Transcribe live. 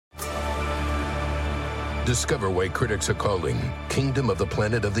Discover why critics are calling Kingdom of the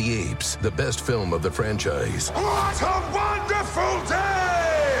Planet of the Apes the best film of the franchise. What a wonderful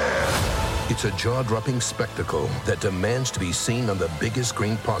day! It's a jaw-dropping spectacle that demands to be seen on the biggest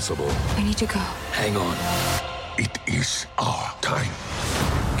screen possible. I need to go. Hang on. It is our time.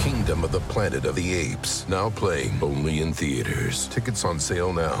 Kingdom of the Planet of the Apes. Now playing only in theaters. Tickets on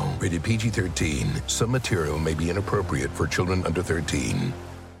sale now. Rated PG-13. Some material may be inappropriate for children under 13.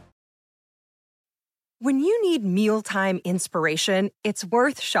 When you need mealtime inspiration, it's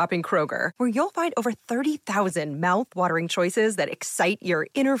worth shopping Kroger, where you'll find over 30,000 mouth-watering choices that excite your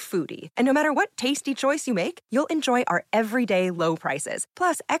inner foodie. And no matter what tasty choice you make, you'll enjoy our everyday low prices,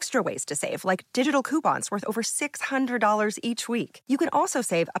 plus extra ways to save, like digital coupons worth over $600 each week. You can also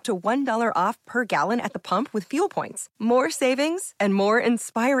save up to $1 off per gallon at the pump with fuel points. More savings and more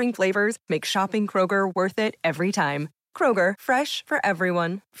inspiring flavors make shopping Kroger worth it every time. Kroger, fresh for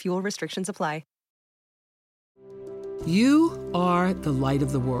everyone. Fuel restrictions apply. You are the light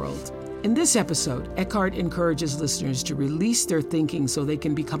of the world. In this episode, Eckhart encourages listeners to release their thinking so they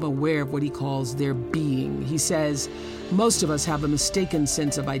can become aware of what he calls their being. He says, most of us have a mistaken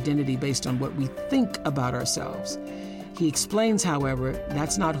sense of identity based on what we think about ourselves. He explains, however,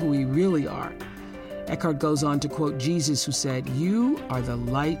 that's not who we really are. Eckhart goes on to quote Jesus, who said, "You are the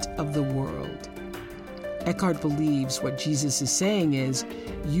light of the world." Eckhart believes what Jesus is saying is,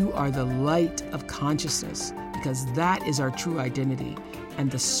 you are the light of consciousness, because that is our true identity and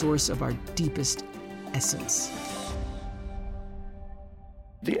the source of our deepest essence.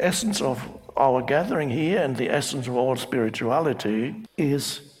 The essence of our gathering here and the essence of all spirituality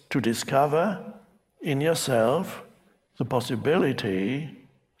is to discover in yourself the possibility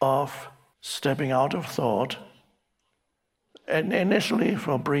of stepping out of thought, and initially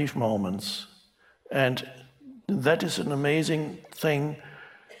for brief moments. And that is an amazing thing.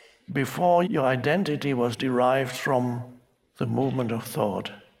 Before, your identity was derived from the movement of thought.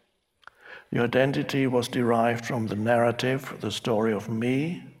 Your identity was derived from the narrative, the story of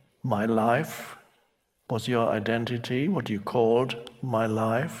me, my life was your identity, what you called my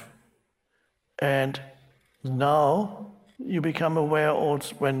life. And now you become aware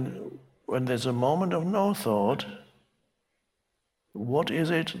also when there's a moment of no thought, what is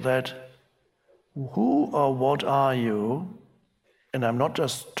it that, who or what are you? And I'm not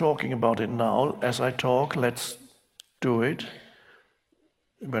just talking about it now. As I talk, let's do it.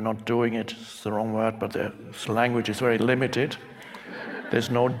 We're not doing it, it's the wrong word, but the language is very limited. There's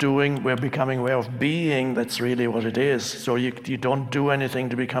no doing, we're becoming aware of being, that's really what it is. So you don't do anything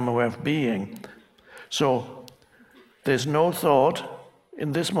to become aware of being. So there's no thought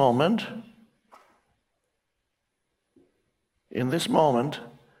in this moment. In this moment,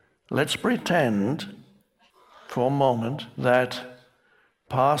 let's pretend for a moment that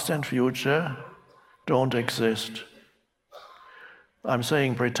past and future don't exist. I'm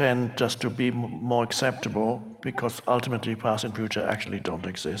saying pretend just to be more acceptable, because ultimately past and future actually don't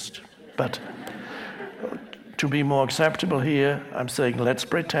exist. But to be more acceptable here, I'm saying let's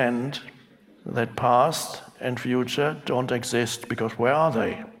pretend that past and future don't exist, because where are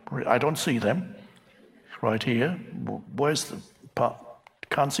they? I don't see them. Right here. Where's the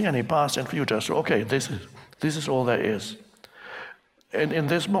can't see any past and future. So okay, this is all there is. And in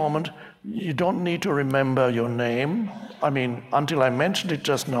this moment, you don't need to remember your name. I mean, until I mentioned it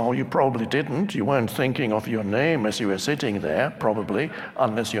just now, you probably didn't. You weren't thinking of your name as you were sitting there, probably,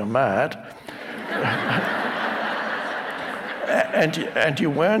 unless you're mad. And you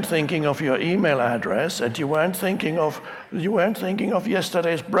weren't thinking of your email address, and you weren't thinking of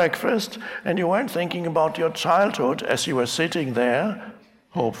yesterday's breakfast, and you weren't thinking about your childhood as you were sitting there,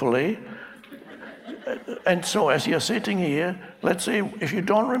 hopefully. And so as you're sitting here, let's say if you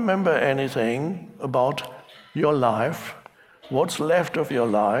don't remember anything about your life, what's left of your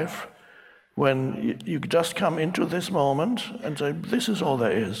life, when you just come into this moment and say, this is all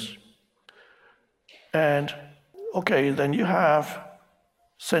there is. And okay, then you have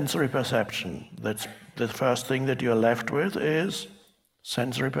sensory perception. That's the first thing that you're left with is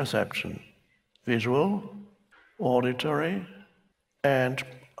sensory perception. Visual, auditory, and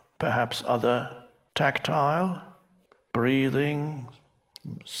perhaps other tactile, breathing,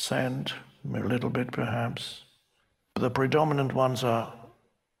 scent, a little bit perhaps. The predominant ones are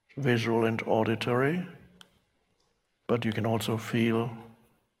visual and auditory, but you can also feel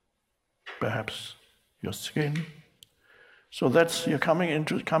perhaps your skin. So that's, you're coming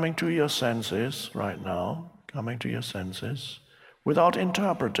to your senses right now, coming to your senses, without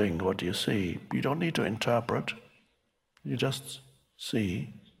interpreting what you see. You don't need to interpret, you just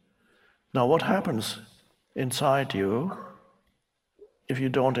see. Now what happens inside you if you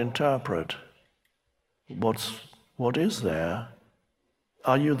don't interpret what is there?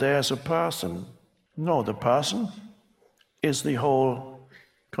 Are you there as a person? No, the person is the whole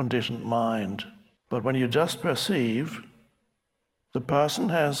conditioned mind. But when you just perceive, the person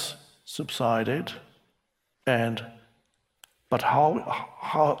has subsided, but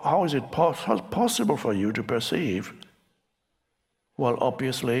how is it possible for you to perceive? Well,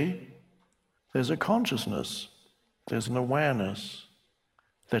 obviously, there's a consciousness, there's an awareness.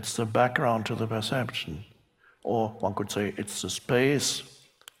 That's the background to the perception. Or one could say it's the space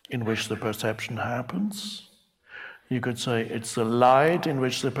in which the perception happens. You could say it's the light in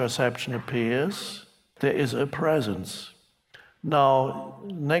which the perception appears. There is a presence. Now,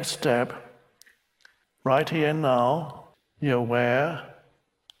 next step, right here and now, you're aware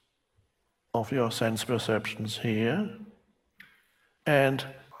of your sense perceptions here. And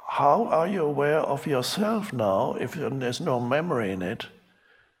how are you aware of yourself now if there's no memory in it?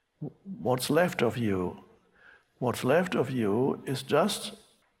 What's left of you? What's left of you is just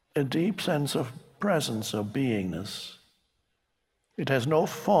a deep sense of presence or beingness. It has no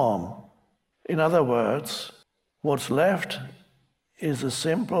form. In other words, what's left is a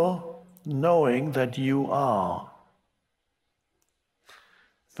simple knowing that you are.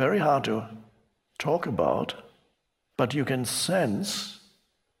 Very hard to talk about, but you can sense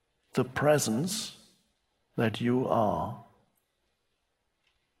the presence that you are.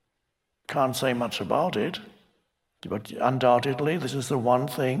 Can't say much about it, but undoubtedly this is the one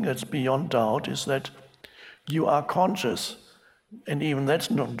thing that's beyond doubt, is that you are conscious. And even that's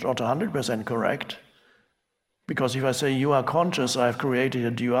not 100% correct, because if I say you are conscious, I've created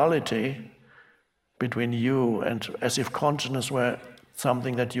a duality between you, and as if consciousness were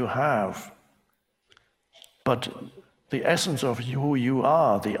something that you have. But the essence of who you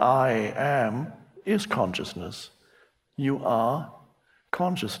are, the I am, is consciousness. You are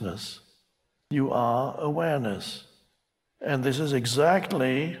consciousness. You are awareness. And this is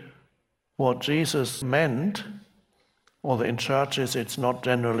exactly what Jesus meant, although in churches it's not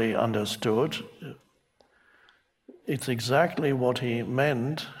generally understood. It's exactly what he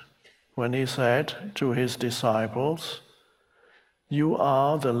meant when he said to his disciples, "You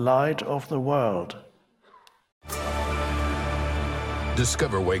are the light of the world."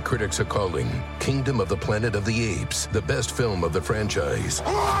 Discover why critics are calling Kingdom of the Planet of the Apes the best film of the franchise.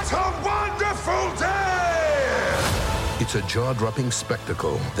 What a wonderful day! It's a jaw-dropping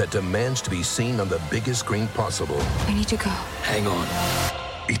spectacle that demands to be seen on the biggest screen possible. I need to go. Hang on.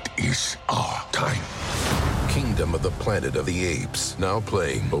 It is our time. Kingdom of the Planet of the Apes, now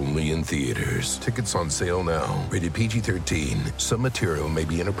playing only in theaters. Tickets on sale now. Rated PG-13. Some material may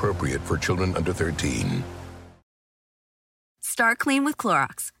be inappropriate for children under 13. Start clean with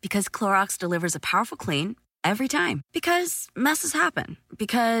Clorox, because Clorox delivers a powerful clean every time. Because messes happen.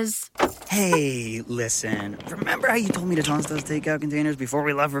 Because... Hey, listen. Remember how you told me to toss those takeout containers before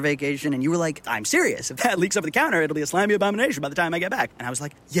we left for vacation? And you were like, I'm serious. If that leaks over the counter, it'll be a slimy abomination by the time I get back. And I was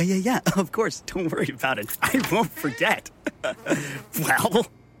like, yeah, of course. Don't worry about it. I won't forget. Well...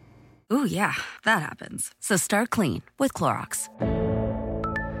 Ooh, yeah, that happens. So start clean with Clorox.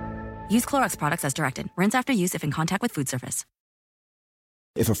 Use Clorox products as directed. Rinse after use if in contact with food surface.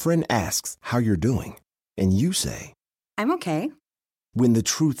 If a friend asks how you're doing, and you say, I'm okay. When the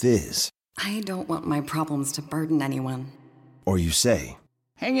truth is, I don't want my problems to burden anyone. Or you say,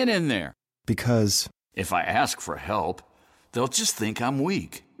 hang it in there. Because if I ask for help, they'll just think I'm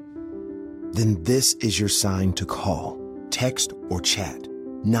weak. Then this is your sign to call, text, or chat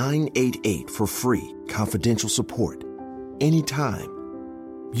 988 for free, confidential support. Anytime.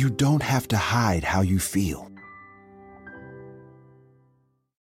 You don't have to hide how you feel.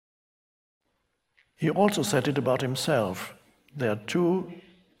 He also said it about himself. There are two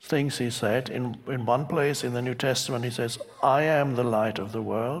things he said. In one place in the New Testament, he says, I am the light of the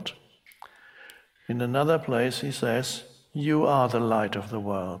world. In another place, he says, you are the light of the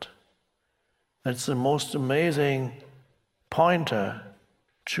world. That's the most amazing pointer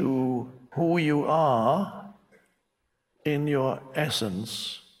to who you are in your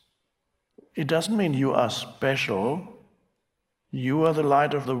essence. It doesn't mean you are special. You are the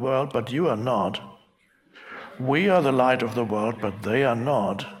light of the world, but you are not. We are the light of the world, but they are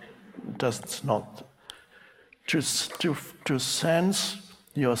not. That's not. To sense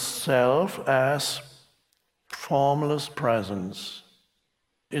yourself as formless presence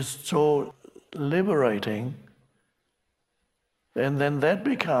is so liberating, and then that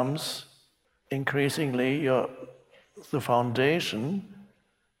becomes increasingly the foundation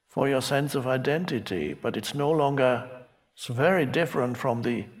for your sense of identity. But it's no longer, it's very different from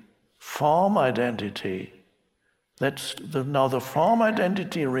the form identity. Now the form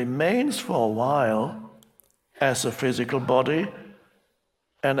identity remains for a while, as a physical body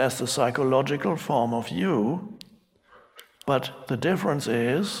and as the psychological form of you. But the difference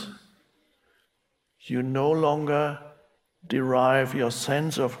is you no longer derive your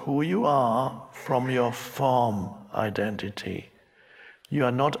sense of who you are from your form identity. You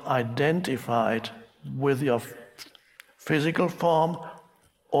are not identified with your physical form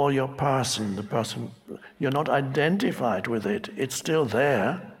or your person. You're not identified with it. It's still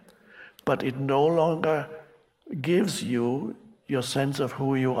there, but it no longer gives you your sense of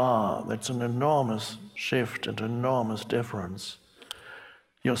who you are. That's an enormous shift and enormous difference.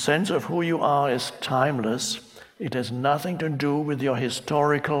 Your sense of who you are is timeless. It has nothing to do with your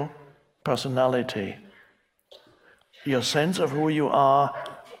historical personality. Your sense of who you are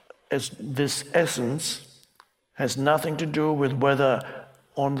as this essence has nothing to do with whether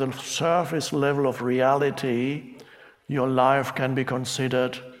on the surface level of reality your life can be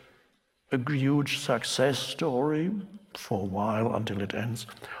considered a huge success story for a while until it ends,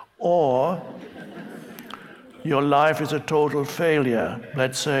 or your life is a total failure.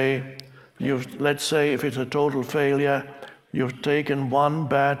 Let's say if it's a total failure, you've taken one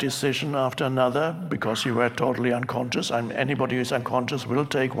bad decision after another because you were totally unconscious. And anybody who's unconscious will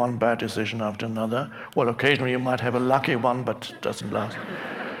take one bad decision after another. Well, occasionally you might have a lucky one, but it doesn't last.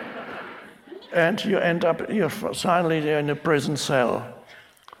 And you end up, finally in a prison cell.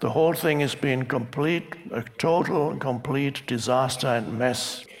 The whole thing has been a total and complete disaster and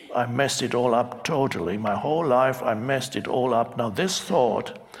mess. I messed it all up totally. My whole life, I messed it all up. Now this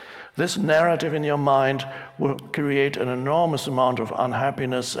thought, this narrative in your mind will create an enormous amount of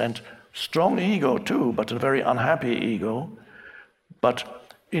unhappiness and strong ego too, but a very unhappy ego. But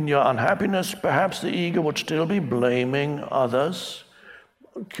in your unhappiness, perhaps the ego would still be blaming others.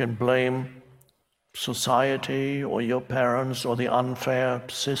 You can blame society or your parents or the unfair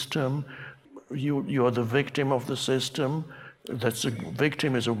system. You are the victim of the system.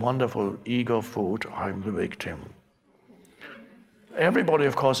 Victim is a wonderful ego food. I'm the victim. Everybody,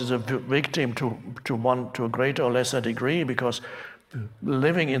 of course, is a victim to a greater or lesser degree, because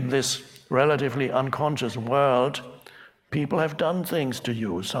living in this relatively unconscious world, people have done things to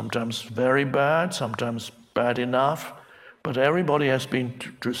you, sometimes very bad, sometimes bad enough, but everybody has been,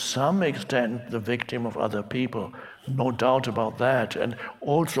 to some extent, the victim of other people, no doubt about that, and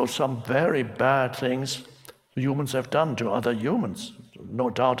also some very bad things humans have done to other humans, no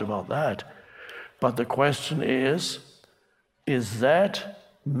doubt about that. But the question is that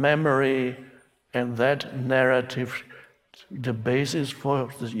memory and that narrative the basis for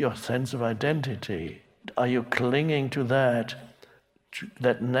your sense of identity? Are you clinging to that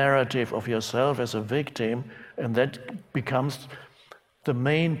narrative of yourself as a victim, and that becomes the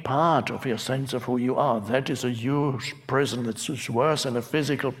main part of your sense of who you are? That is a huge prison. It's worse than a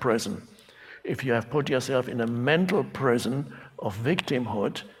physical prison. If you have put yourself in a mental prison of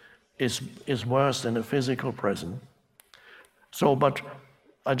victimhood, is worse than a physical prison. So, but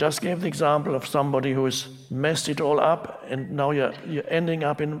I just gave the example of somebody who has messed it all up, and now you're ending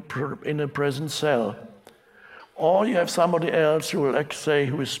up in a prison cell. Or you have somebody else who will, like, say,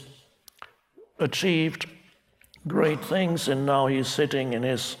 who has achieved great things, and now he's sitting in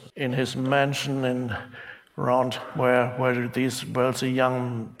his mansion around where these wealthy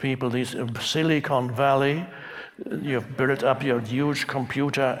young people, these Silicon Valley. You've built up your huge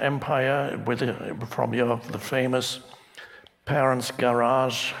computer empire from the famous parents'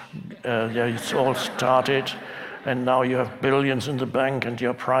 garage. It's all started, and now you have billions in the bank and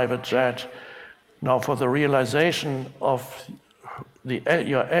your private jet. Now, for the realization of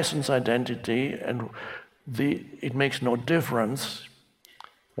your essence identity, and it makes no difference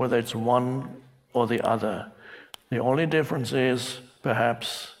whether it's one or the other. The only difference is,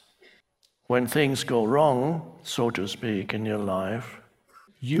 perhaps, when things go wrong, so to speak, in your life,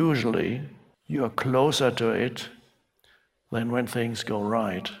 usually you're closer to it than when things go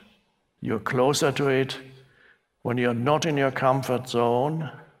right. You're closer to it when you're not in your comfort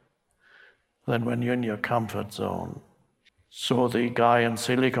zone than when you're in your comfort zone. So the guy in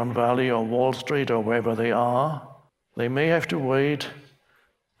Silicon Valley or Wall Street or wherever they are, they may have to wait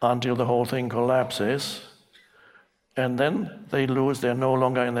until the whole thing collapses, and then they're no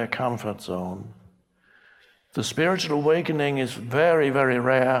longer in their comfort zone. The spiritual awakening is very, very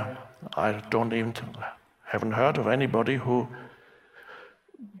rare. I haven't heard of anybody who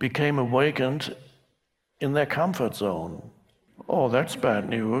became awakened in their comfort zone. Oh, that's bad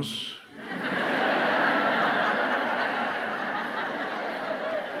news.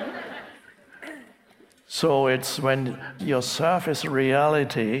 So it's when your surface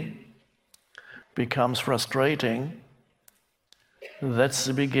reality becomes frustrating, that's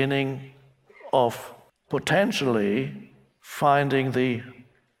the beginning of potentially finding the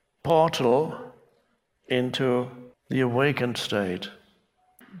portal into the awakened state.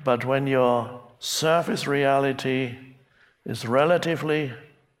 But when your surface reality is relatively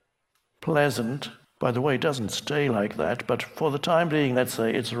pleasant, by the way, it doesn't stay like that, but for the time being, let's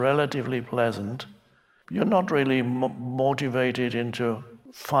say it's relatively pleasant, you're not really motivated into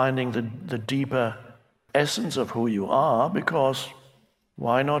finding the deeper essence of who you are, because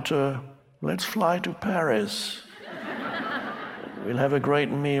why not let's fly to Paris. We'll have a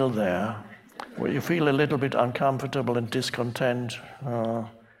great meal there, where you feel a little bit uncomfortable and discontent.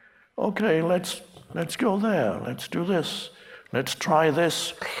 Okay, let's go there. Let's do this. Let's try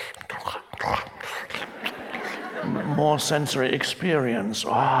this. More sensory experience.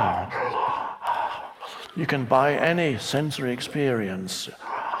 You can buy any sensory experience.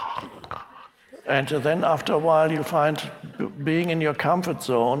 And then after a while you'll find being in your comfort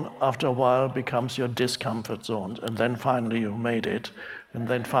zone, after a while becomes your discomfort zone. And then finally you've made it. And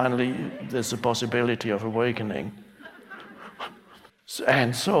then finally there's a possibility of awakening.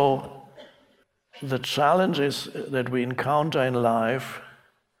 And so the challenges that we encounter in life,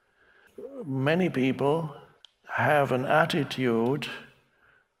 many people have an attitude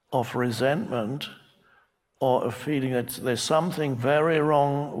of resentment or a feeling that there's something very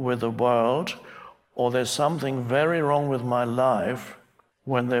wrong with the world, or there's something very wrong with my life,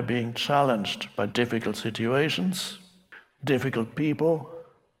 when they're being challenged by difficult situations, difficult people,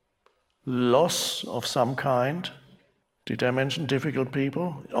 loss of some kind. Did I mention difficult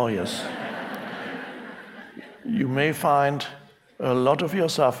people? Oh, yes. You may find a lot of your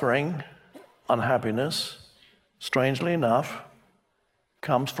suffering, unhappiness, strangely enough,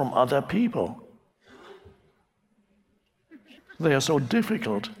 comes from other people. They are so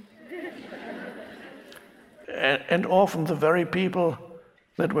difficult. And often the very people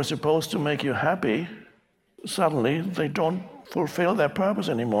that were supposed to make you happy, suddenly they don't fulfill their purpose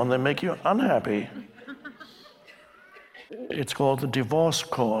anymore and they make you unhappy. It's called the divorce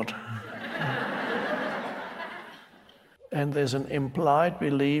court. And there's an implied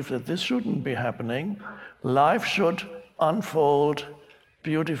belief that this shouldn't be happening. Life should unfold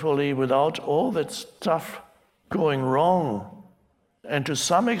beautifully without all that stuff going wrong. And to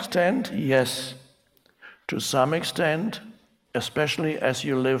some extent, yes. To some extent, especially as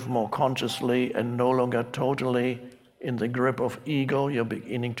you live more consciously and no longer totally in the grip of ego, you're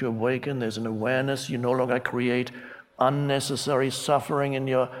beginning to awaken, there's an awareness, you no longer create unnecessary suffering in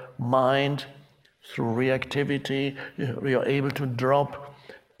your mind through reactivity, you're able to drop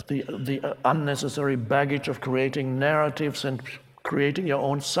the unnecessary baggage of creating narratives and creating your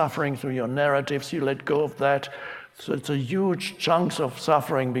own suffering through your narratives, you let go of that, so it's a huge chunks of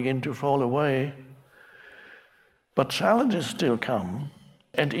suffering begin to fall away. But challenges still come,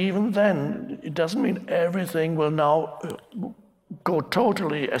 and even then, it doesn't mean everything will now go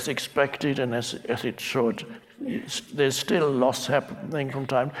totally as expected and as it should. There's still loss happening from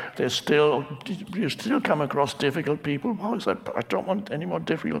time. You still come across difficult people. Oh, I don't want any more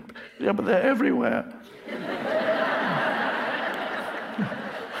difficult. Yeah, but they're everywhere.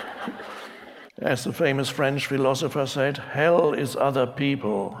 As the famous French philosopher said, hell is other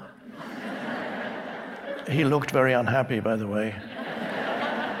people. He looked very unhappy, by the way.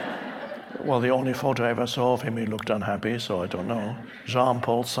 Well, the only photo I ever saw of him, he looked unhappy, so I don't know.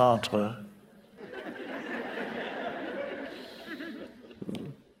 Jean-Paul Sartre.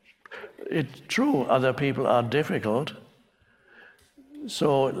 It's true, other people are difficult.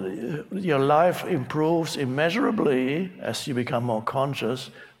 So your life improves immeasurably as you become more conscious,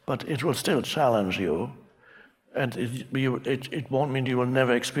 but it will still challenge you. And it won't mean you will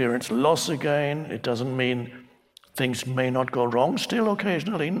never experience loss again. It doesn't mean things may not go wrong still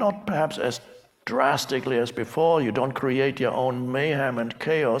occasionally, not perhaps as drastically as before. You don't create your own mayhem and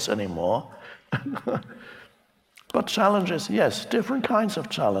chaos anymore. But challenges, yes, different kinds of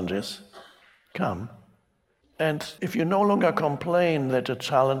challenges come. And if you no longer complain that a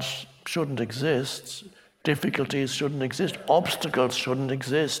challenge shouldn't exist, difficulties shouldn't exist, obstacles shouldn't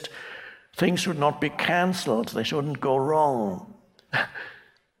exist, things should not be cancelled, they shouldn't go wrong.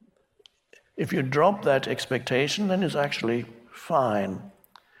 If you drop that expectation, then it's actually fine.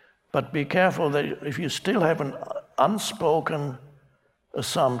 But be careful that if you still have an unspoken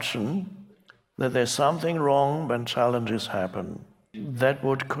assumption that there's something wrong when challenges happen, that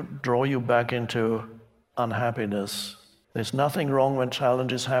would draw you back into unhappiness. There's nothing wrong when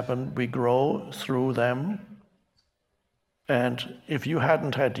challenges happen. We grow through them. And if you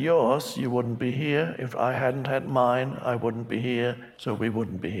hadn't had yours, you wouldn't be here. If I hadn't had mine, I wouldn't be here, so we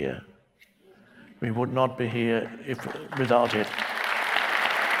wouldn't be here. We would not be here without it.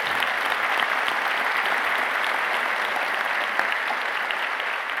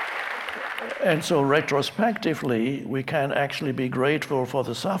 And so retrospectively, we can actually be grateful for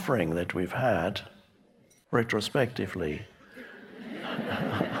the suffering that we've had, retrospectively.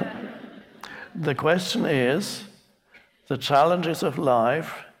 The question is, the challenges of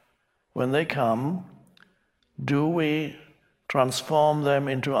life, when they come, do we transform them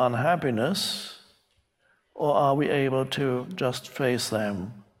into unhappiness, or are we able to just face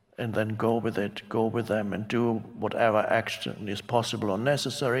them and then go with them and do whatever action is possible or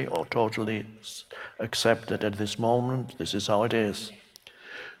necessary, or totally accept that at this moment, this is how it is.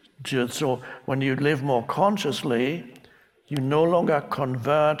 So when you live more consciously, you no longer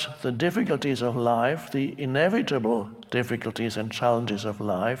convert the difficulties of life, the inevitable difficulties and challenges of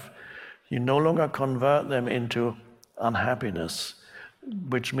life, you no longer convert them into unhappiness,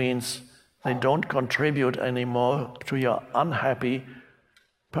 which means they don't contribute anymore to your unhappy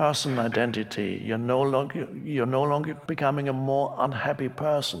person identity. You're no longer becoming a more unhappy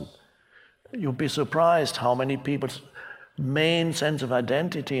person. You'll be surprised how many people's main sense of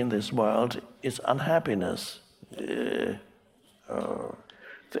identity in this world is unhappiness.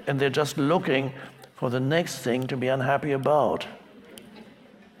 And they're just looking for the next thing to be unhappy about.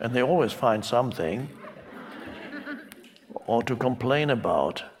 And they always find something, or to complain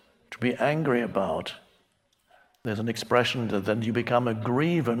about, to be angry about. There's an expression that then you become a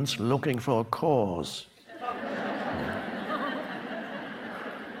grievance looking for a cause.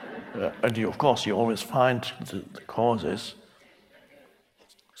 And of course, you always find the causes.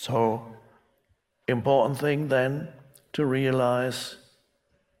 So, important thing then to realize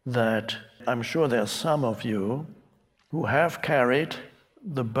that I'm sure there are some of you who have carried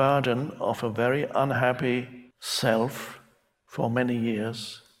the burden of a very unhappy self for many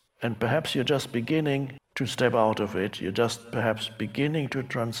years, and perhaps you're just beginning to step out of it, you're just perhaps beginning to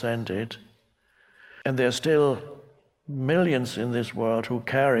transcend it, and there are still millions in this world who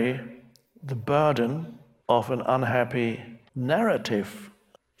carry the burden of an unhappy narrative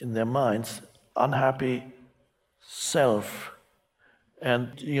in their minds, unhappy self.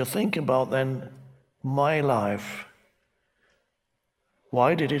 And you think about then, my life,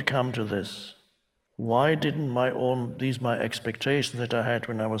 why did it come to this? Why didn't my expectations that I had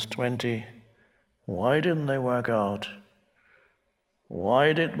when I was 20, why didn't they work out?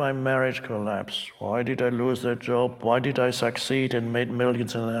 Why did my marriage collapse? Why did I lose that job? Why did I succeed and made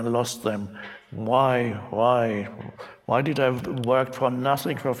millions and I lost them? Why? Why did I work for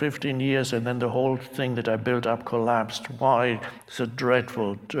nothing for 15 years and then the whole thing that I built up collapsed? Why? So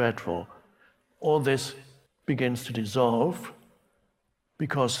dreadful. All this begins to dissolve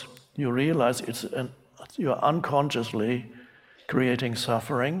because you realize you're unconsciously creating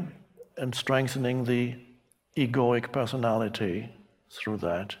suffering and strengthening the egoic personality through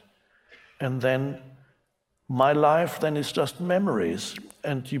that. And then my life then is just memories.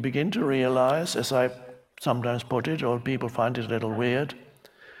 And you begin to realize, as I sometimes put it, or people find it a little weird,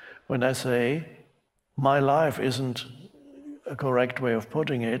 when I say my life isn't a correct way of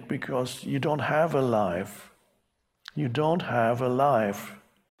putting it, because you don't have a life. You don't have a life.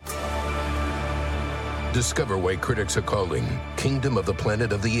 Discover why critics are calling Kingdom of the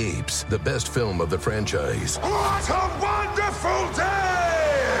Planet of the Apes the best film of the franchise. What a wonderful day!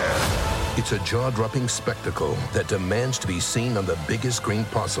 It's a jaw-dropping spectacle that demands to be seen on the biggest screen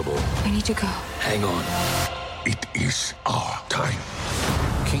possible. I need to go. Hang on. It is our time.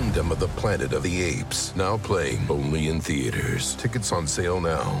 Kingdom of the Planet of the Apes, now playing only in theaters. Tickets on sale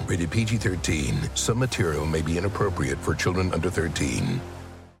now. Rated PG-13. Some material may be inappropriate for children under 13.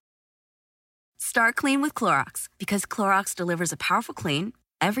 Start clean with Clorox, because Clorox delivers a powerful clean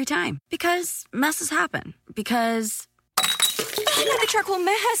every time. Because messes happen. Because the charcoal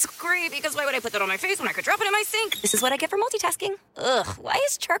mask. Great, because why would I put that on my face when I could drop it in my sink? This is what I get for multitasking. Ugh, why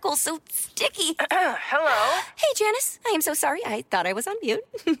is charcoal so sticky? Hello? Hey, Janice. I am so sorry. I thought I was on mute.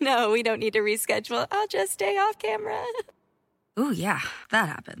 No, we don't need to reschedule. I'll just stay off camera. ooh, yeah, that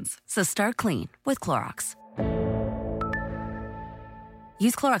happens. So start clean with Clorox.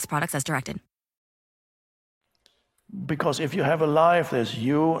 Use Clorox products as directed. Because if you have a life, there's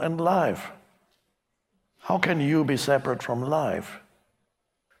you and life. How can you be separate from life?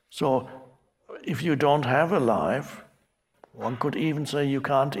 So if you don't have a life, one could even say you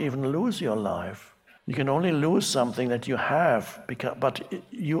can't even lose your life. You can only lose something that you have, but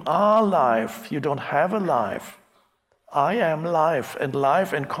you are life. You don't have a life. I am life,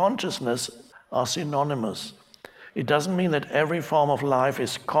 and consciousness are synonymous. It doesn't mean that every form of life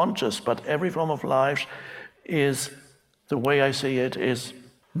is conscious, but every form of life is, the way I see it, is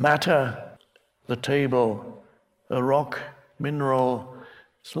matter, the table, a rock, mineral.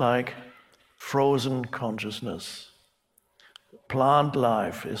 It's like frozen consciousness. Plant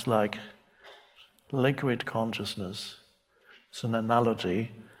life is like liquid consciousness. It's an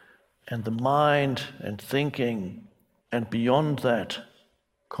analogy. And the mind and thinking, and beyond that,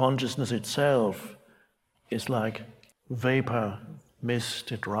 consciousness itself is like vapor,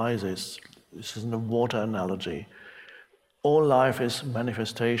 mist, it rises. This is a water analogy. All life is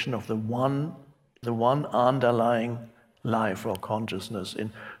manifestation of the one underlying life or consciousness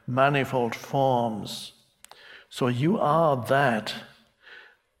in manifold forms. So you are that.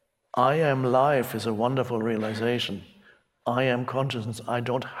 I am life is a wonderful realization. I am consciousness. I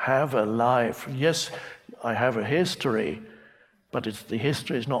don't have a life. Yes, I have a history, but the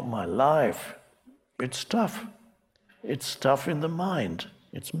history is not my life. It's stuff. It's stuff in the mind.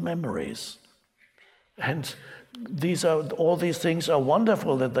 It's memories. And all these things are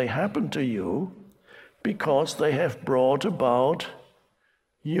wonderful that they happen to you because they have brought about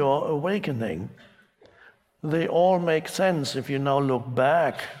your awakening. They all make sense if you now look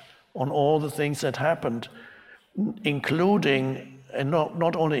back on all the things that happened, including, and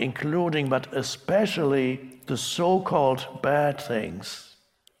not only including, but especially the so-called bad things.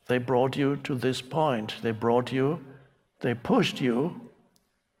 They brought you to this point. They pushed you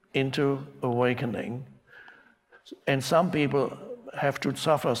into awakening. And some people have to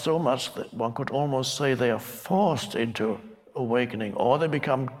suffer so much that one could almost say they are forced into awakening, or they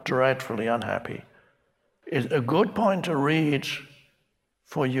become dreadfully unhappy. A good point to reach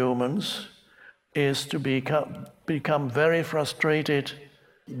for humans is to become very frustrated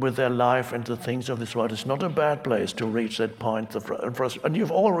with their life and the things of this world. It's not a bad place to reach that point. And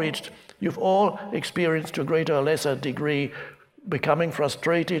you've all experienced to a greater or lesser degree becoming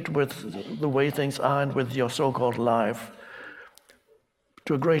frustrated with the way things are and with your so-called life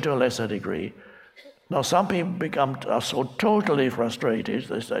to a greater or lesser degree. Now some people are so totally frustrated,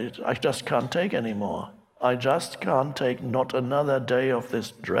 they say, I just can't take anymore. I just can't take not another day of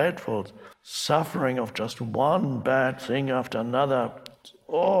this dreadful suffering of just one bad thing after another. It's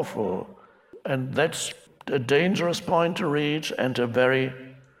awful. And that's a dangerous point to reach and a very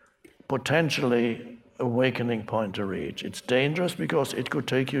potentially awakening point to reach. It's dangerous because it could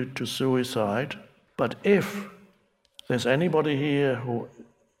take you to suicide. But if there's anybody here who,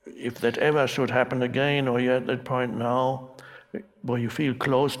 if that ever should happen again, or you're at that point now where you feel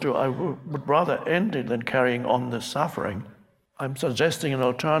close to, I would rather end it than carrying on the suffering, I'm suggesting an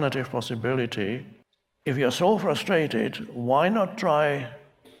alternative possibility. If you're so frustrated, why not try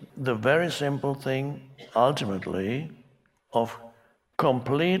the very simple thing, ultimately, of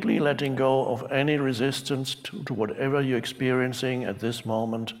completely letting go of any resistance to whatever you're experiencing at this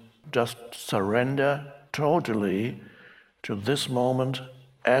moment. Just surrender totally to this moment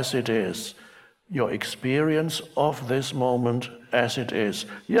as it is. Your experience of this moment as it is.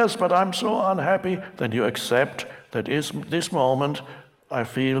 Yes, but I'm so unhappy. Then you accept that is this moment I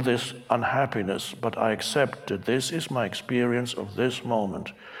feel this unhappiness, but I accept that this is my experience of this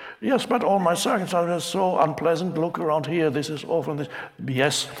moment. Yes, but all my circumstances are so unpleasant. Look around here, this is awful.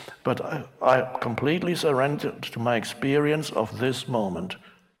 Yes, but I completely surrender to my experience of this moment.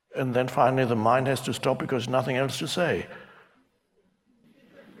 And then finally the mind has to stop because nothing else to say.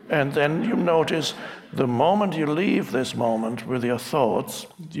 And then you notice the moment you leave this moment with your thoughts,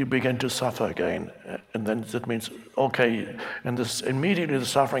 you begin to suffer again. And then that means, okay, and this immediately the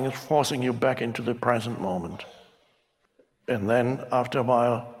suffering is forcing you back into the present moment. And then after a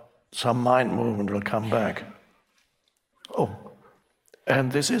while, some mind movement will come back. Oh,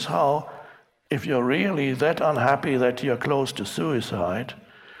 and this is how, if you're really that unhappy that you're close to suicide,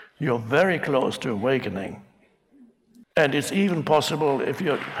 you're very close to awakening. And it's even possible if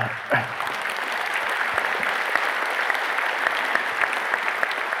you're...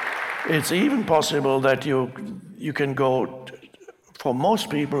 It's even possible that you can go... For most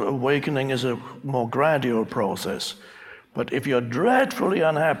people, awakening is a more gradual process. But if you're dreadfully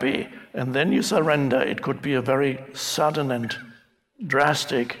unhappy and then you surrender, it could be a very sudden and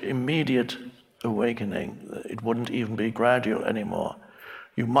drastic, immediate awakening. It wouldn't even be gradual anymore.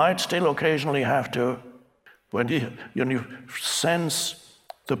 You might still occasionally have to, when you sense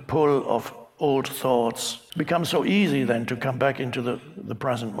the pull of old thoughts, it becomes so easy then to come back into the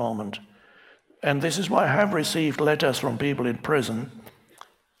present moment. And this is why I have received letters from people in prison,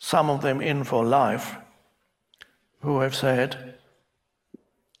 some of them in for life, who have said,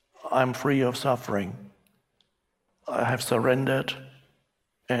 I'm free of suffering. I have surrendered,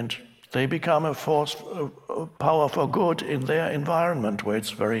 and they become a force, a power for good in their environment where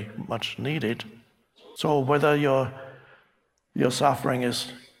it's very much needed. So whether your suffering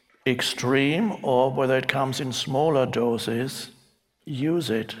is extreme or whether it comes in smaller doses,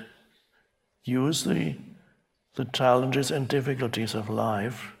 use it. Use the challenges and difficulties of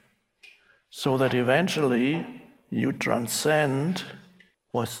life so that eventually you transcend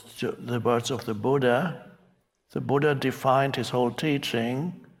was the words of the Buddha. The Buddha defined his whole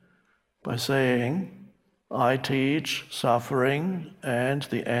teaching by saying, I teach suffering and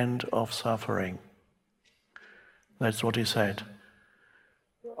the end of suffering. That's what he said.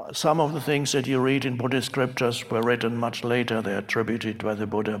 Some of the things that you read in Buddhist scriptures were written much later. They're attributed by the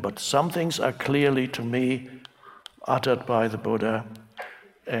Buddha, but some things are clearly, to me, uttered by the Buddha.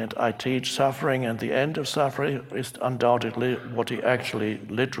 And I teach suffering, and the end of suffering is undoubtedly what he actually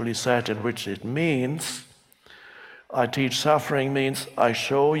literally said, and which it means. I teach suffering means I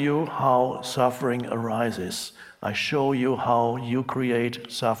show you how suffering arises. I show you how you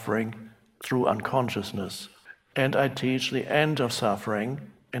create suffering through unconsciousness. And I teach the end of suffering,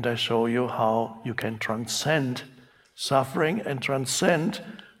 and I show you how you can transcend suffering and transcend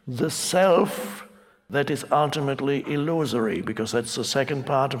the self that is ultimately illusory, because that's the second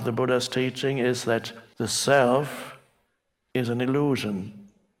part of the Buddha's teaching, is that the self is an illusion.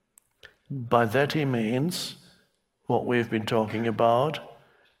 By that he means what we've been talking about,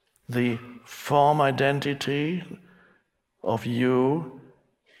 the form identity of you,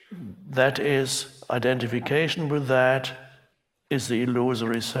 that is, identification with that is the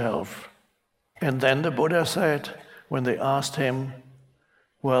illusory self. And then the Buddha said, when they asked him,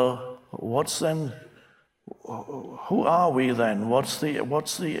 well, what's then, who are we then? What's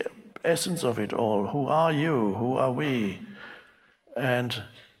the essence of it all? Who are you? Who are we? And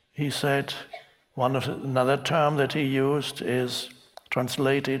he said, another term that he used is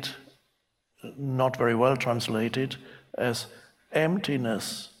translated, not very well translated, as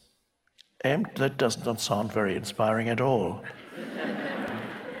emptiness. That does not sound very inspiring at all.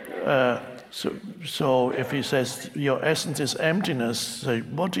 So if he says your essence is emptiness, say,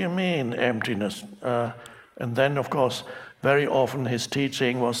 what do you mean emptiness? And then, of course, very often his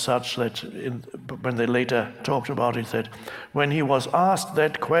teaching was such that when they later talked about it, that when he was asked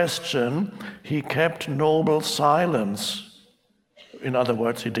that question, he kept noble silence. In other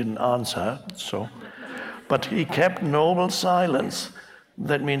words, he didn't answer, but he kept noble silence.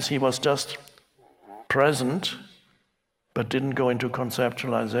 That means he was just present, but didn't go into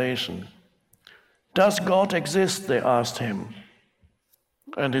conceptualization. Does God exist? They asked him.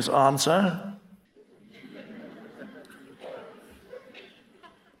 And his answer,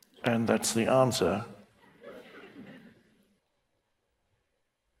 and that's the answer,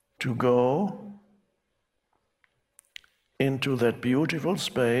 to go into that beautiful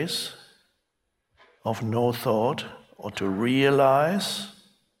space of no thought, or to realize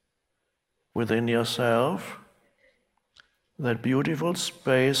within yourself that beautiful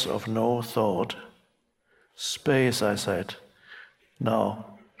space of no thought. Space, I said.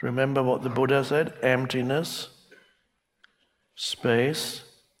 Now, remember what the Buddha said? Emptiness, space.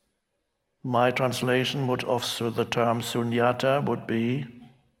 My translation would of the term sunyata would be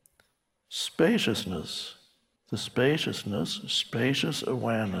spaciousness. The spaciousness, spacious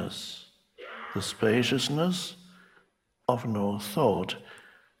awareness. The spaciousness of no thought.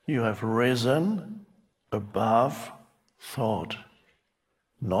 You have risen above thought,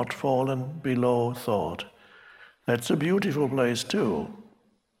 not fallen below thought. That's a beautiful place too.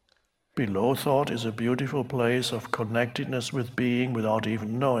 Below thought is a beautiful place of connectedness with being without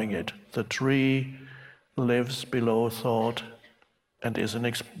even knowing it. The tree lives below thought and is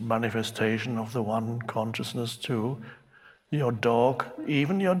a manifestation of the one consciousness too. Your dog,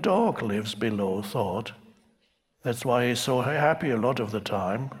 even your dog lives below thought. That's why he's so happy a lot of the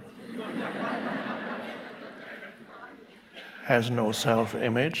time. Has no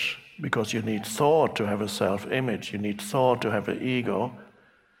self-image, because you need thought to have a self-image. You need thought to have an ego.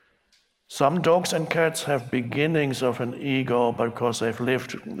 Some dogs and cats have beginnings of an ego because they've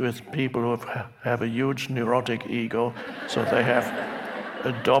lived with people who have a huge neurotic ego, so they have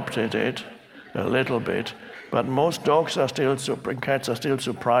adopted it a little bit. But most dogs are still, and cats are still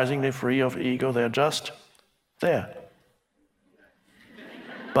surprisingly free of ego. They're just there.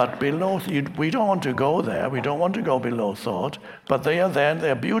 But below, we don't want to go there. We don't want to go below thought. But they are there, and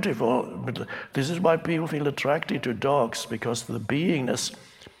they're beautiful. But this is why people feel attracted to dogs, because the beingness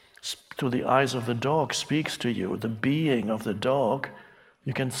to the eyes of the dog speaks to you. The being of the dog,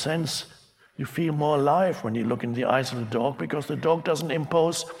 you can sense, you feel more alive when you look in the eyes of the dog, because the dog doesn't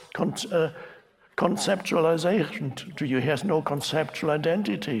impose conceptualization to you. He has no conceptual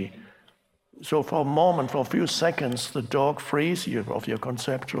identity. So for a moment, for a few seconds, the dog frees you of your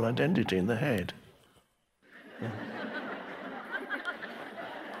conceptual identity in the head.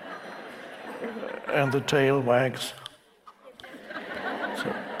 And the tail wags.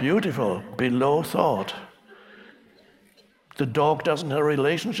 So beautiful, below thought. The dog doesn't have a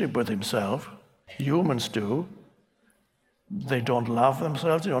relationship with himself. Humans do. They don't love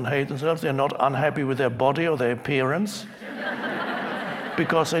themselves, they don't hate themselves, they're not unhappy with their body or their appearance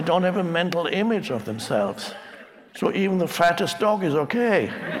because they don't have a mental image of themselves. So even the fattest dog is okay.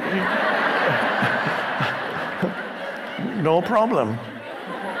 No problem.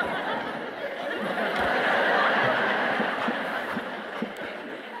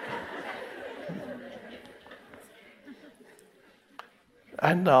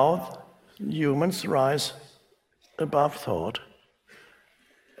 And now humans rise above thought,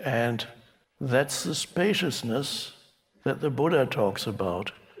 and that's the spaciousness that the Buddha talks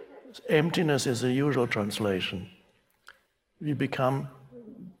about. Emptiness is the usual translation. You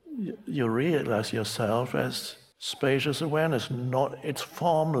realize yourself as spacious awareness. It's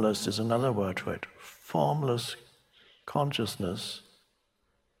formless is another word for it. Formless consciousness.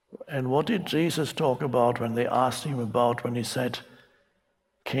 And what did Jesus talk about when they asked him about when he said,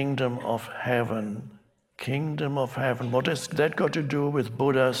 kingdom of heaven? Kingdom of heaven. What has that got to do with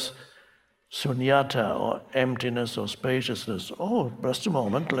Buddha's sunyata, or emptiness, or spaciousness? Oh, just a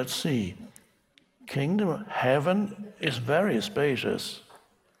moment, let's see. Kingdom of heaven is very spacious.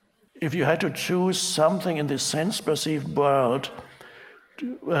 If you had to choose something in the sense-perceived world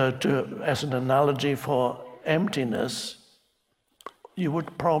as an analogy for emptiness, you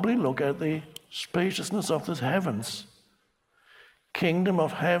would probably look at the spaciousness of the heavens. Kingdom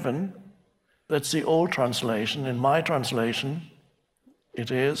of heaven, that's the old translation. In my translation,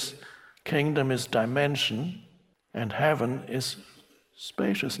 it is kingdom is dimension and heaven is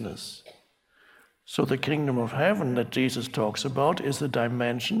spaciousness. So the kingdom of heaven that Jesus talks about is the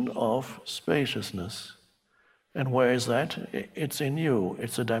dimension of spaciousness. And where is that? It's in you.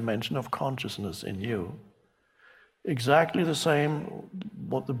 It's a dimension of consciousness in you. Exactly the same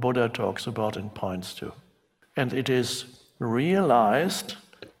what the Buddha talks about and points to. And it is realized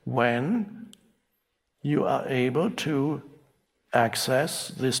when you are able to access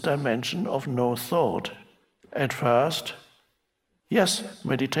this dimension of no thought. At first, yes,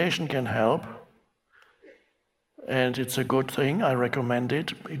 meditation can help, and it's a good thing, I recommend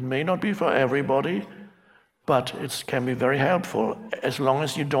it. It may not be for everybody, but it can be very helpful as long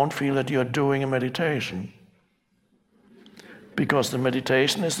as you don't feel that you're doing a meditation. Because the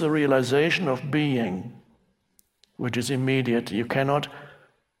meditation is the realization of being, which is immediate. You cannot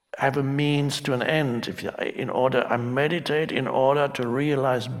have a means to an end. I meditate in order to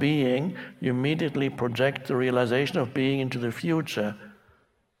realize being, you immediately project the realization of being into the future,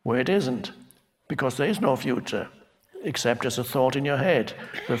 where it isn't, because there is no future, except as a thought in your head.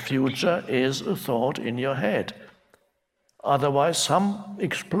 The future is a thought in your head. Otherwise, some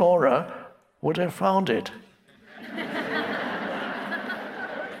explorer would have found it.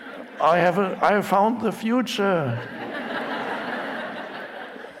 I have found the future.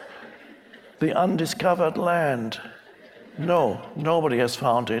 The undiscovered land. No, nobody has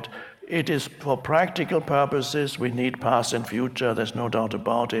found it. It is for practical purposes. We need past and future, there's no doubt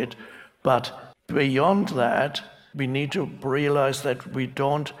about it. But beyond that, we need to realize that we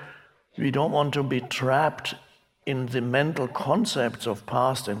don't want to be trapped in the mental concepts of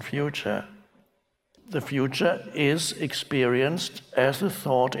past and future. The future is experienced as a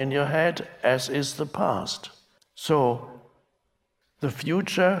thought in your head, as is the past. So, the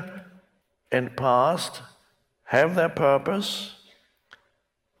future and past have their purpose,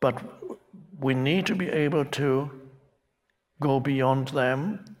 but we need to be able to go beyond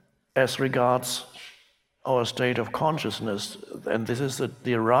them as regards our state of consciousness. And this is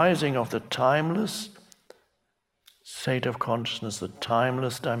the arising of the timeless state of consciousness, the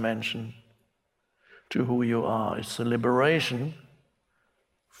timeless dimension to who you are. It's the liberation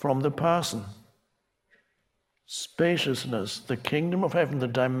from the person. Spaciousness, the kingdom of heaven, the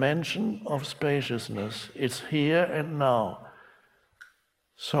dimension of spaciousness. It's here and now.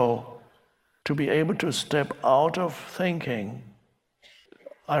 So, to be able to step out of thinking,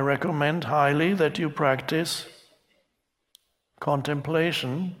 I recommend highly that you practice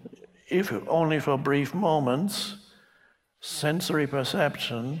contemplation, if only for brief moments, sensory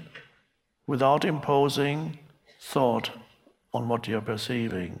perception, without imposing thought on what you're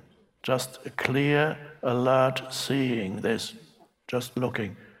perceiving. Just a clear, alert seeing, there's just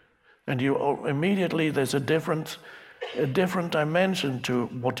looking. And you immediately, there's a different dimension to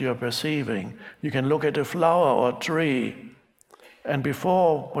what you're perceiving. You can look at a flower or a tree, and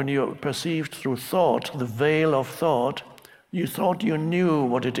before, when you perceived through thought, the veil of thought, you thought you knew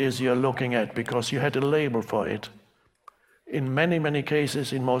what it is you're looking at because you had a label for it. In many, many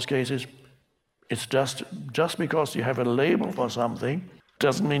cases, in most cases, it's just because you have a label for something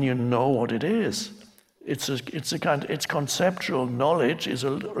doesn't mean you know what it is. It's conceptual knowledge is a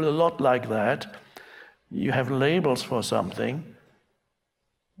lot like that. You have labels for something,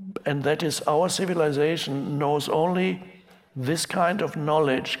 and that is our civilization knows only this kind of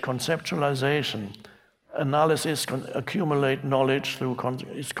knowledge, conceptualization. Analysis can accumulate knowledge through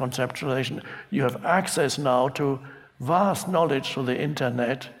its conceptualization. You have access now to vast knowledge through the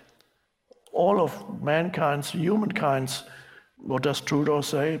internet. All of mankind's, humankind's, what does Trudeau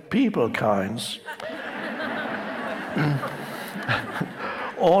say? People kinds.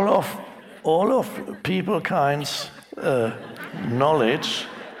 all of people kind's knowledge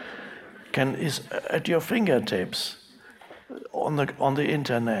is at your fingertips on the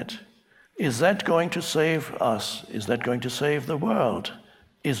internet. Is that going to save us? Is that going to save the world?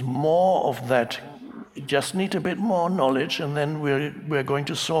 Is more of that? You just need a bit more knowledge, and then we're going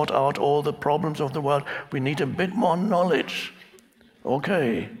to sort out all the problems of the world. We need a bit more knowledge.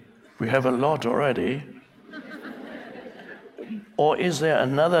 Okay, we have a lot already. Or is there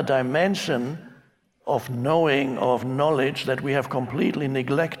another dimension of knowing, of knowledge that we have completely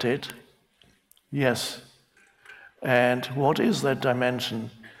neglected? Yes. And what is that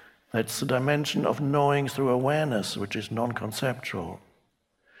dimension? That's the dimension of knowing through awareness, which is non-conceptual.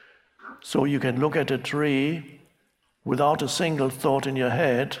 So you can look at a tree without a single thought in your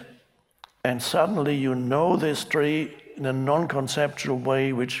head, and suddenly you know this tree in a non-conceptual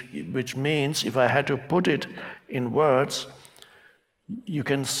way, which means, if I had to put it in words, you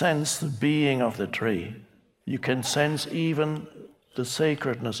can sense the being of the tree. You can sense even the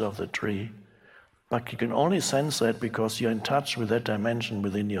sacredness of the tree. But you can only sense that because you're in touch with that dimension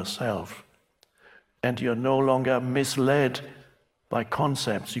within yourself. And you're no longer misled by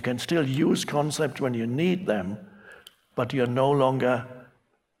concepts. You can still use concepts when you need them, but you're no longer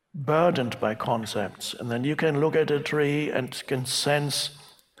burdened by concepts. And then you can look at a tree and can sense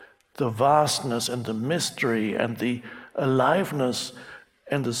the vastness and the mystery and the aliveness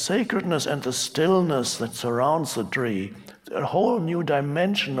and the sacredness and the stillness that surrounds the tree. A whole new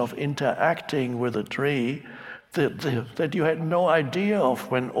dimension of interacting with a tree that you had no idea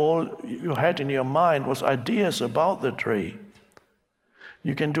of when all you had in your mind was ideas about the tree.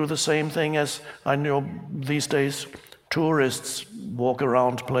 You can do the same thing as, I know these days, tourists walk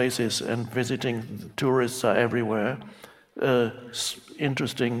around places and visiting tourists are everywhere.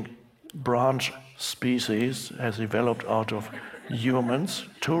 Interesting branch species has developed out of humans,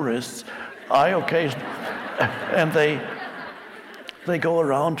 tourists. And they go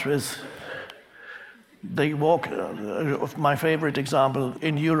around they walk, my favorite example,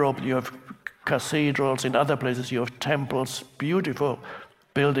 in Europe you have cathedrals, in other places you have temples, beautiful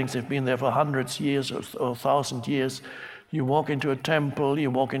buildings, they've been there for hundreds of years or 1,000 years. You walk into a temple, you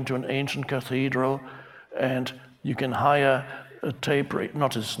walk into an ancient cathedral, and you can hire a tape,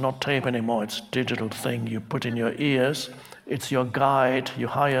 it's not tape anymore, it's a digital thing you put in your ears. It's your guide, you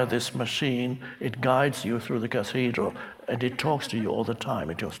hire this machine, it guides you through the cathedral, and it talks to you all the time.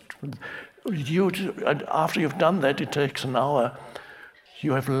 After you've done that, it takes an hour.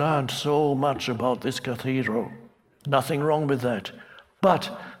 You have learned so much about this cathedral. Nothing wrong with that. But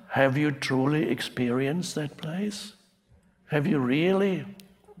have you truly experienced that place? Have you really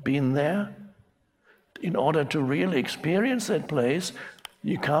been there? In order to really experience that place,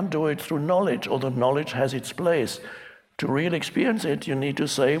 you can't do it through knowledge, although knowledge has its place. To really experience it, you need to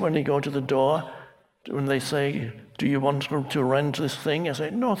say, when you go to the door, when they say, do you want to rent this thing? I say,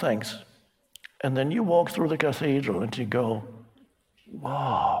 no, thanks. And then you walk through the cathedral and you go,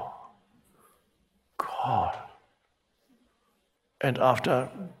 wow, God. And after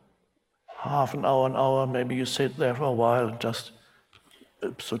half an hour, maybe you sit there for a while and just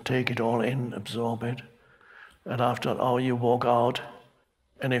take it all in, absorb it. And after an hour you walk out,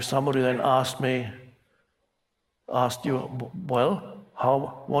 and if somebody then asked you, well,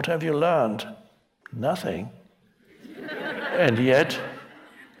 what have you learned? Nothing. And yet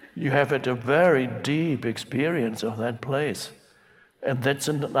you have had a very deep experience of that place. And that's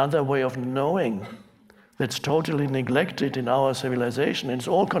another way of knowing that's totally neglected in our civilization. It's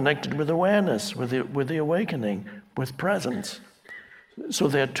all connected with awareness, with the awakening, with presence. So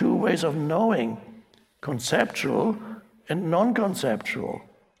there are two ways of knowing, conceptual and non-conceptual.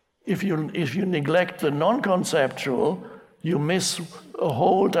 If you neglect the non-conceptual, you miss a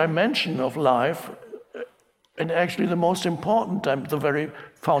whole dimension of life, and actually the most important, the very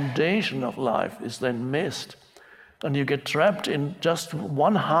foundation of life is then missed. And you get trapped in just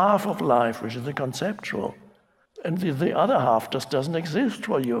one half of life, which is the conceptual. And the other half just doesn't exist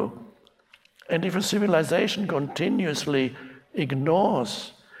for you. And if a civilization continuously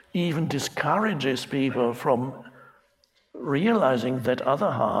ignores, even discourages people from realizing that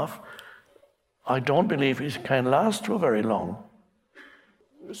other half, I don't believe it can last for very long.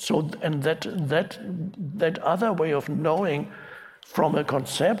 So, and that other way of knowing from a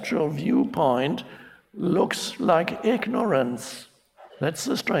conceptual viewpoint looks like ignorance. That's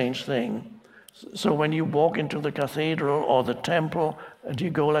the strange thing. So when you walk into the cathedral or the temple and you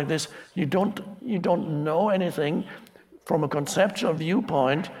go like this, you don't know anything. From a conceptual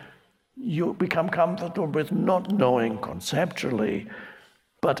viewpoint, you become comfortable with not knowing conceptually.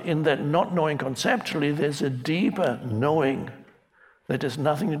 But in that not knowing conceptually, there's a deeper knowing that has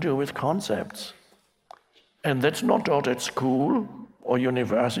nothing to do with concepts. And that's not taught at school or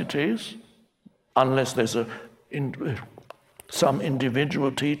universities, unless there's some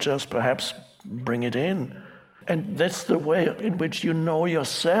individual teachers perhaps bring it in. And that's the way in which you know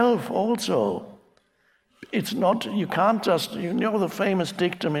yourself also. It's not, you can't just, you know the famous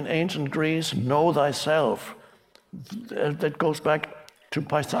dictum in ancient Greece, know thyself. That goes back to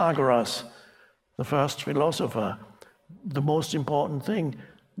Pythagoras, the first philosopher. The most important thing.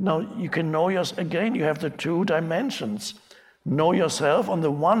 Now you can know yourself, again you have the two dimensions. Know yourself on the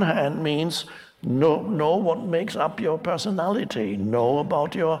one hand means know what makes up your personality, know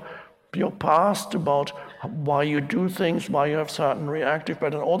about your past, about why you do things, why you have certain reactive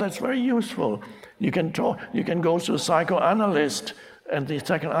patterns. All that's very useful. You can go to a psychoanalyst, and the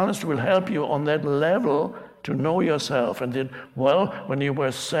psychoanalyst will help you on that level to know yourself. And then, well, when you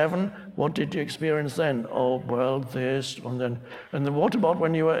were 7, what did you experience then? Oh, well, this, and then what about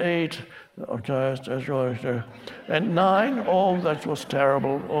when you were 8? Okay, and 9, oh, that was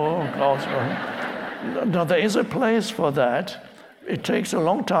terrible. Oh, God. Now, there is a place for that. It takes a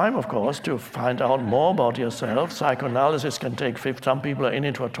long time, of course, to find out more about yourself. Psychoanalysis can take, some people are in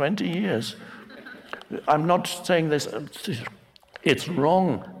it for 20 years. I'm not saying this, it's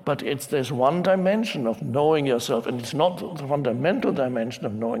wrong, but there's one dimension of knowing yourself, and it's not the fundamental dimension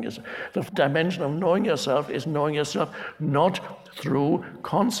of knowing yourself. The dimension of knowing yourself is knowing yourself not through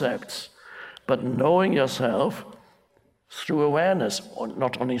concepts, but knowing yourself through awareness, or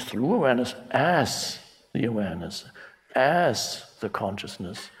not only through awareness, as the awareness, as the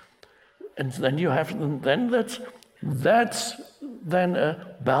consciousness. And then you have, that's then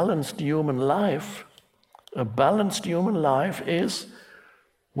a balanced human life. A balanced human life is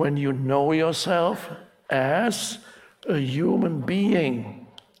when you know yourself as a human being.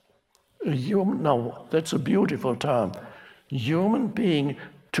 Now, that's a beautiful term. Human being,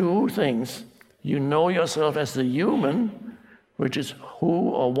 two things. You know yourself as the human, which is who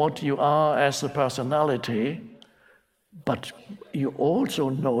or what you are as the personality, but you also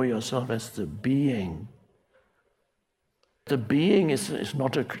know yourself as the being. The being is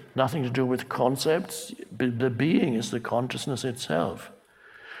nothing to do with concepts. The being is the consciousness itself.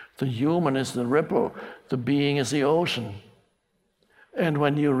 The human is the ripple. The being is the ocean. And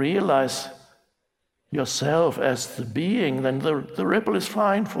when you realize yourself as the being, then the ripple is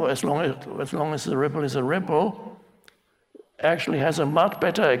fine for as long as the ripple is a ripple. Actually has a much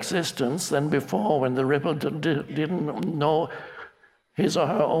better existence than before, when the ripple didn't know his or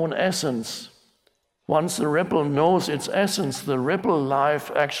her own essence. Once the ripple knows its essence, the ripple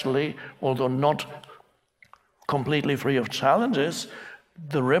life actually, although not completely free of challenges,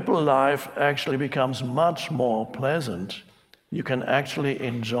 the ripple life actually becomes much more pleasant. You can actually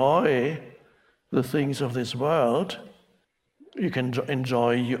enjoy the things of this world. You can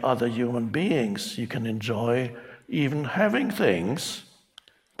enjoy other human beings. You can enjoy even having things,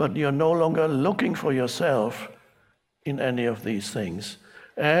 but you're no longer looking for yourself in any of these things.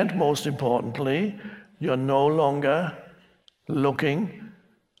 And most importantly, you're no longer looking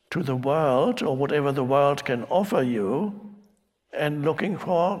to the world or whatever the world can offer you and looking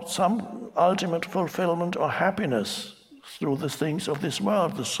for some ultimate fulfillment or happiness through the things of this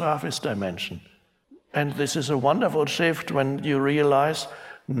world, the surface dimension. And this is a wonderful shift when you realize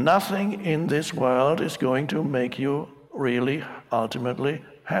nothing in this world is going to make you really ultimately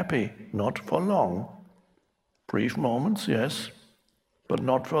happy, not for long. Brief moments, yes, but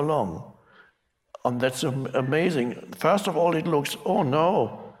not for long. And that's amazing. First of all, it looks, oh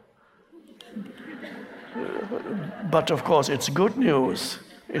no. But of course, it's good news.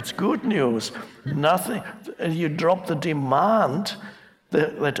 It's good news. Nothing, you drop the demand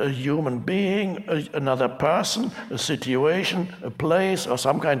that a human being, another person, a situation, a place, or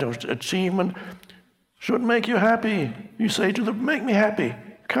some kind of achievement should make you happy. You say to them, make me happy.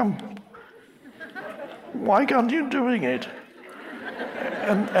 Come. Why can't you doing it?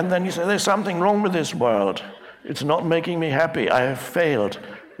 And then you say, there's something wrong with this world. It's not making me happy. I have failed.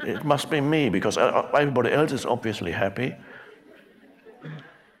 It must be me, because everybody else is obviously happy.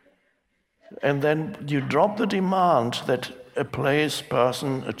 And then you drop the demand that a place,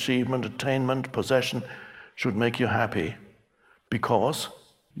 person, achievement, attainment, possession should make you happy because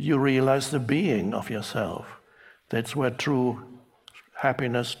you realize the being of yourself. That's where true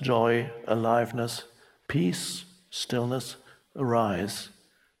happiness, joy, aliveness, peace, stillness arise.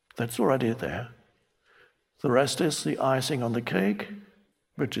 That's already there. The rest is the icing on the cake,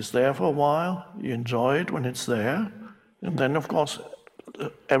 which is there for a while. You enjoy it when it's there. And then, of course,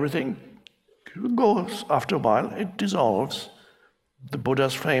 everything goes after a while. It dissolves. The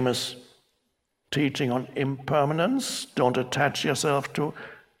Buddha's famous teaching on impermanence, don't attach yourself to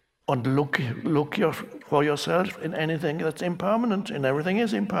or look for yourself in anything that's impermanent, and everything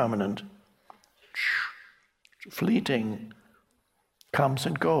is impermanent. Fleeting, comes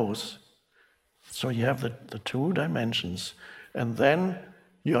and goes. So you have the two dimensions, and then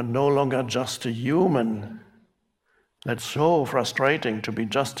you're no longer just a human. That's so frustrating, to be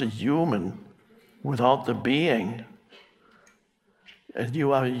just a human without the being. And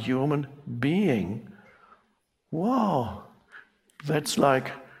you are a human being. Wow, that's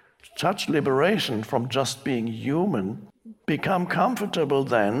like such liberation from just being human. Become comfortable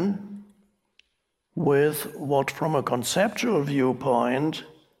then with what, from a conceptual viewpoint,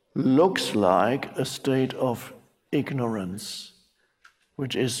 looks like a state of ignorance,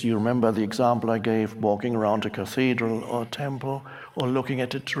 which is, you remember the example I gave, walking around a cathedral or a temple or looking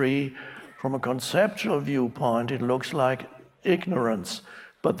at a tree. From a conceptual viewpoint, it looks like ignorance,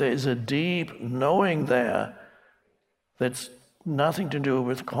 but there is a deep knowing there that's nothing to do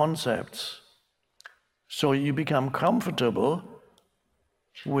with concepts. So you become comfortable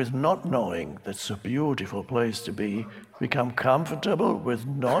with not knowing. That's a beautiful place to be. Become comfortable with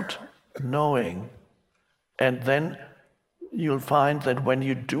not knowing. And then you'll find that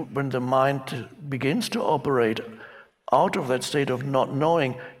when the mind begins to operate out of that state of not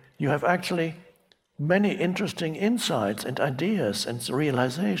knowing, you have actually many interesting insights and ideas and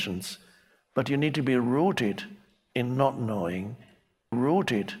realizations. But you need to be rooted in not knowing.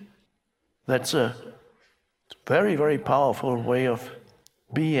 Rooted. That's a very, very powerful way of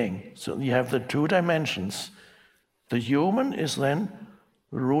being. So you have the two dimensions. The human is then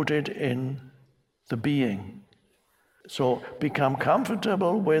rooted in the being. So become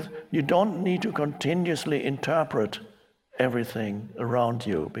comfortable with, you don't need to continuously interpret everything around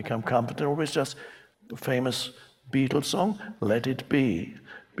you. Become comfortable with just the famous Beatles song, Let It Be.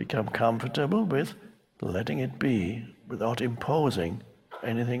 Become comfortable with letting it be without imposing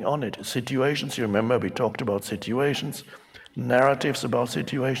anything on it. Situations, you remember we talked about situations, narratives about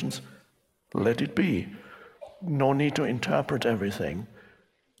situations, let it be. No need to interpret everything.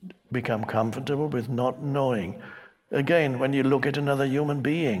 Become comfortable with not knowing. Again, when you look at another human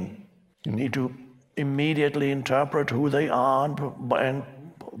being, you need to immediately interpret who they are and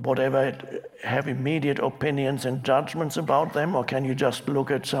whatever, have immediate opinions and judgments about them, or can you just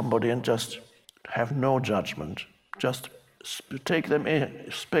look at somebody and just have no judgment? Just take them in,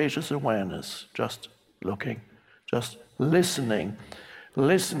 spacious awareness, just looking, just listening.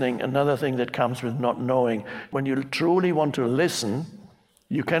 Listening, another thing that comes with not knowing. When you truly want to listen,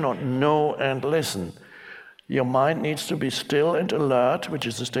 you cannot know and listen. Your mind needs to be still and alert, which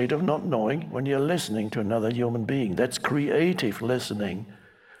is a state of not knowing, when you're listening to another human being. That's creative listening.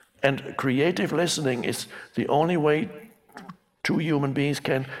 And creative listening is the only way two human beings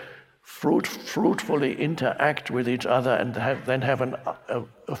can fruitfully interact with each other and then have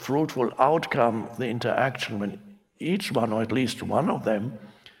a fruitful outcome, the interaction, when each one, or at least one of them,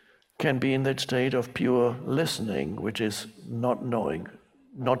 can be in that state of pure listening, which is not knowing,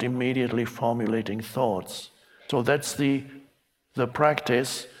 not immediately formulating thoughts. So that's the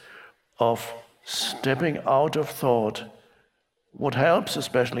practice of stepping out of thought. What helps,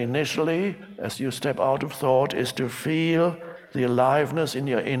 especially initially, as you step out of thought, is to feel the aliveness in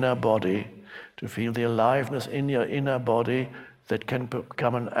your inner body, to feel the aliveness in your inner body that can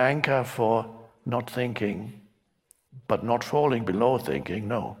become an anchor for not thinking, but not falling below thinking,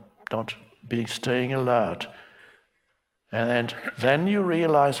 no, not staying alert. And then you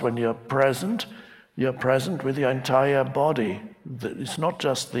realize when you're present with your entire body. It's not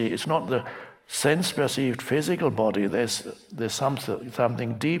the sense-perceived physical body, there's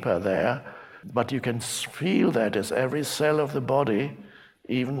something deeper there, but you can feel that as every cell of the body,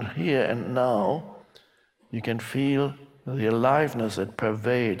 even here and now, you can feel the aliveness that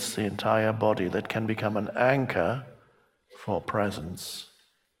pervades the entire body, that can become an anchor for presence.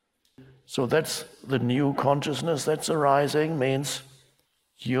 So that's the new consciousness that's arising, means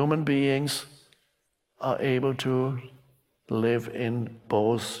human beings are able to live in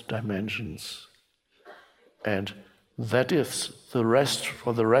both dimensions. And that is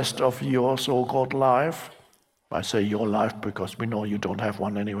for the rest of your so-called life, I say your life because we know you don't have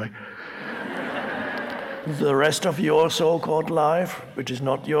one anyway. The rest of your so-called life, which is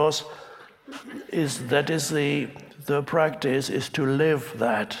not yours, the practice is to live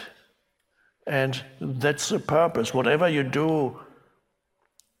that. And that's the purpose. Whatever you do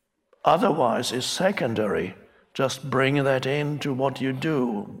otherwise is secondary. Just bring that into what you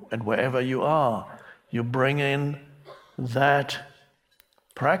do, and wherever you are, you bring in that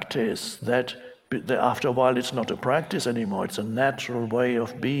practice, that after a while it's not a practice anymore, it's a natural way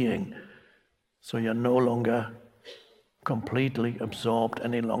of being. So you're no longer completely absorbed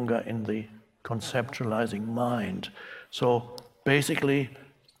any longer in the conceptualizing mind. So basically,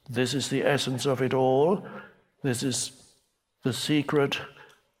 this is the essence of it all. This is the secret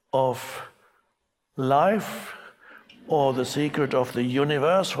of life, or the secret of the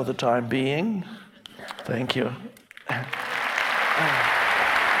universe for the time being. Thank you.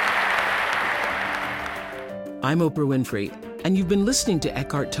 I'm Oprah Winfrey, and you've been listening to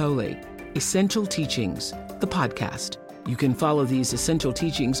Eckhart Tolle, Essential Teachings, the podcast. You can follow these essential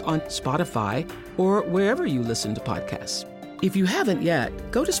teachings on Spotify or wherever you listen to podcasts. If you haven't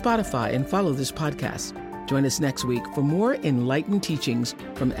yet, go to Spotify and follow this podcast. Join us next week for more enlightened teachings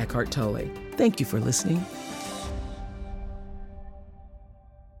from Eckhart Tolle. Thank you for listening.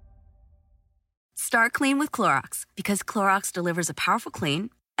 Start clean with Clorox, because Clorox delivers a powerful clean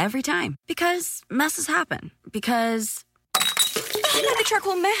every time. Because messes happen. Because... The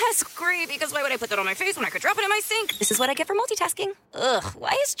charcoal mask. Great, because why would I put that on my face when I could drop it in my sink? This is what I get for multitasking. Ugh,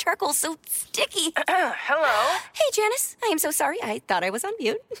 why is charcoal so sticky? Hello? Hey, Janice. I am so sorry. I thought I was on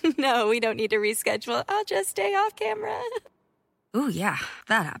mute. No, we don't need to reschedule. I'll just stay off camera. ooh, yeah,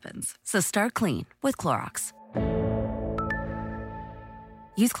 that happens. So start clean with Clorox.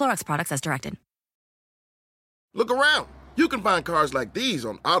 Use Clorox products as directed. Look around. You can find cars like these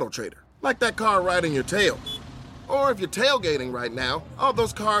on AutoTrader, like that car riding your tail. Or if you're tailgating right now, all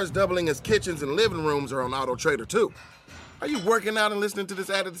those cars doubling as kitchens and living rooms are on AutoTrader too. Are you working out and listening to this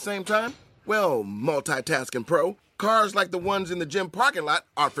ad at the same time? Well, multitasking pro, cars like the ones in the gym parking lot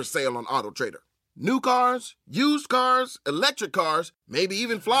are for sale on AutoTrader. New cars, used cars, electric cars, maybe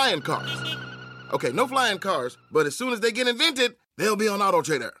even flying cars. Okay, no flying cars, but as soon as they get invented, they'll be on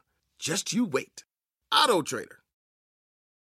AutoTrader. Just you wait. AutoTrader.